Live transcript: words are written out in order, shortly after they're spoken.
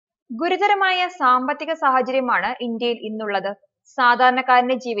ഗുരുതരമായ സാമ്പത്തിക സാഹചര്യമാണ് ഇന്ത്യയിൽ ഇന്നുള്ളത്.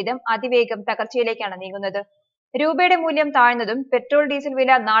 സാധാരണക്കാരന്റെ ജീവിതം അതിവേഗം തകർച്ചയിലേക്കാണ് നീങ്ങുന്നത്. രൂപയുടെ മൂല്യം താഴ്ന്നതും പെട്രോൾ ഡീസൽ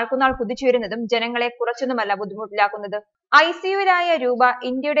വില നാൾക്കുനാൾ കുതിച്ചുയരുന്നതും ജനങ്ങളെ കുറച്ചൊന്നുമല്ല ബുദ്ധിമുട്ടിലാക്കുന്നത്. ഐസിയുവിലായ രൂപ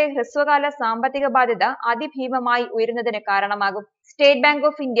ഇന്ത്യയുടെ ഹ്രസ്വകാല സാമ്പത്തിക ബാധ്യത അതിഭീമമായി ഉയരുന്നതിന് കാരണമാകും. സ്റ്റേറ്റ് ബാങ്ക്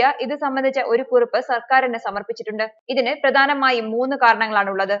ഓഫ് ഇന്ത്യ ഇത് സംബന്ധിച്ച ഒരു കുറിപ്പ് സർക്കാരിന് സമർപ്പിച്ചിട്ടുണ്ട്. ഇതിന് പ്രധാനമായും 3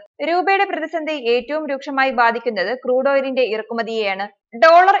 കാരണങ്ങളാണുള്ളത്. രൂപയുടെ പ്രതിസന്ധി ഏറ്റവും രൂക്ഷമായി ബാധിക്കുന്നത് ക്രൂഡ് ഓയിലിന്റെ ഇറക്കുമതിയെയാണ്.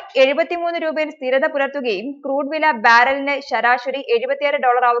 ഡോളർ 73 രൂപയിൽ സ്ഥിരത പുലർത്തുകയും ക്രൂഡ് വില ബാരലിന് ശരാശരി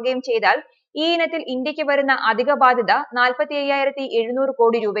 $76 ആവുകയും ചെയ്താൽ ഈ ഇനത്തിൽ ഇന്ത്യക്ക് വരുന്ന അധിക ബാധ്യത 45,700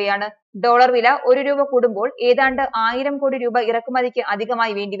 കോടി രൂപയാണ്. ഡോളർ വില 1 രൂപ കൂടുമ്പോൾ ഏതാണ്ട് 1000 കോടി രൂപ ഇറക്കുമതിക്ക്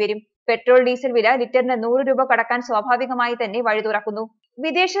അധികമായി വേണ്ടിവരും. പെട്രോൾ ഡീസൽ വില ലിറ്ററിന് 100 രൂപ കടക്കാൻ സ്വാഭാവികമായി തന്നെ വഴി തുറക്കുന്നു.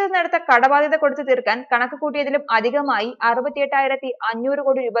 വിദേശത്ത് നടത്ത കടബാധ്യത കൊടുത്തു തീർക്കാൻ കണക്ക് കൂട്ടിയതിലും അധികമായി 68,500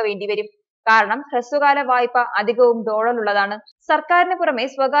 കോടി രൂപ വേണ്ടിവരും. കാരണം ഹ്രസ്വകാല വായ്പ അധികവും ഡോളറിലുള്ളതാണ്. സർക്കാരിന് പുറമെ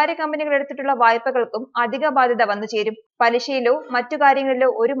സ്വകാര്യ കമ്പനികൾ എടുത്തിട്ടുള്ള വായ്പകൾക്കും അധിക ബാധ്യത വന്നു ചേരും. പലിശയിലോ മറ്റു കാര്യങ്ങളിലോ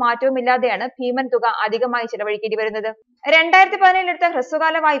ഒരു മാറ്റവുമില്ലാതെയാണ് ഭീമൻ തുക അധികമായി ചെലവഴിക്കേണ്ടി വരുന്നത്. 2017 എടുത്ത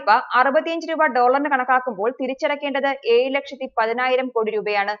ഹ്രസ്വകാല വായ്പ 65 രൂപ ഡോളറിന് കണക്കാക്കുമ്പോൾ തിരിച്ചടക്കേണ്ടത് 7,10,000 കോടി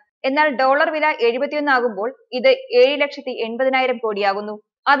രൂപയാണ്. എന്നാൽ ഡോളർ വില 71 ആകുമ്പോൾ ഇത് 7,80,000 കോടിയാകുന്നു.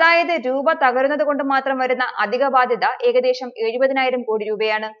 അതായത് രൂപ തകരുന്നത് കൊണ്ട് മാത്രം വരുന്ന അധിക ബാധ്യത ഏകദേശം 70,000 കോടി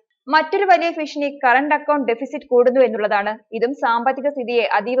രൂപയാണ്. മറ്റൊരു വലിയ ഭീഷണി കറന്റ് അക്കൗണ്ട് ഡെഫിസിറ്റ് കൂടുന്നു എന്നുള്ളതാണ്. ഇതും സാമ്പത്തിക സ്ഥിതിയെ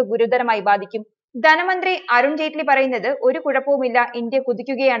അതീവ ഗുരുതരമായി ബാധിക്കും. ധനമന്ത്രി അരുൺ ജെയ്റ്റ്ലി പറയുന്നത് ഒരു കുഴപ്പവുമില്ല, ഇന്ത്യ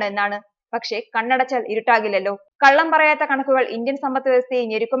കുതിക്കുകയാണ് എന്നാണ്. പക്ഷേ കണ്ണടച്ചാൽ ഇരുട്ടാകില്ലല്ലോ. കള്ളം പറയാത്ത കണക്കുകൾ ഇന്ത്യൻ സമ്പദ് വ്യവസ്ഥയെ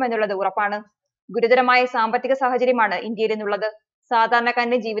ഞെരുക്കുമെന്നുള്ളത് ഉറപ്പാണ്. ഗുരുതരമായ സാമ്പത്തിക സാഹചര്യമാണ് ഇന്ത്യയിൽ നിന്നുള്ളത്.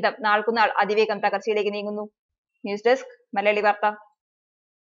 സാധാരണക്കാരന്റെ ജീവിതം നാൾക്കുനാൾ അതിവേഗം തകർച്ചയിലേക്ക് നീങ്ങുന്നു. ന്യൂസ് ഡെസ്ക് മലയാളി വാർത്ത.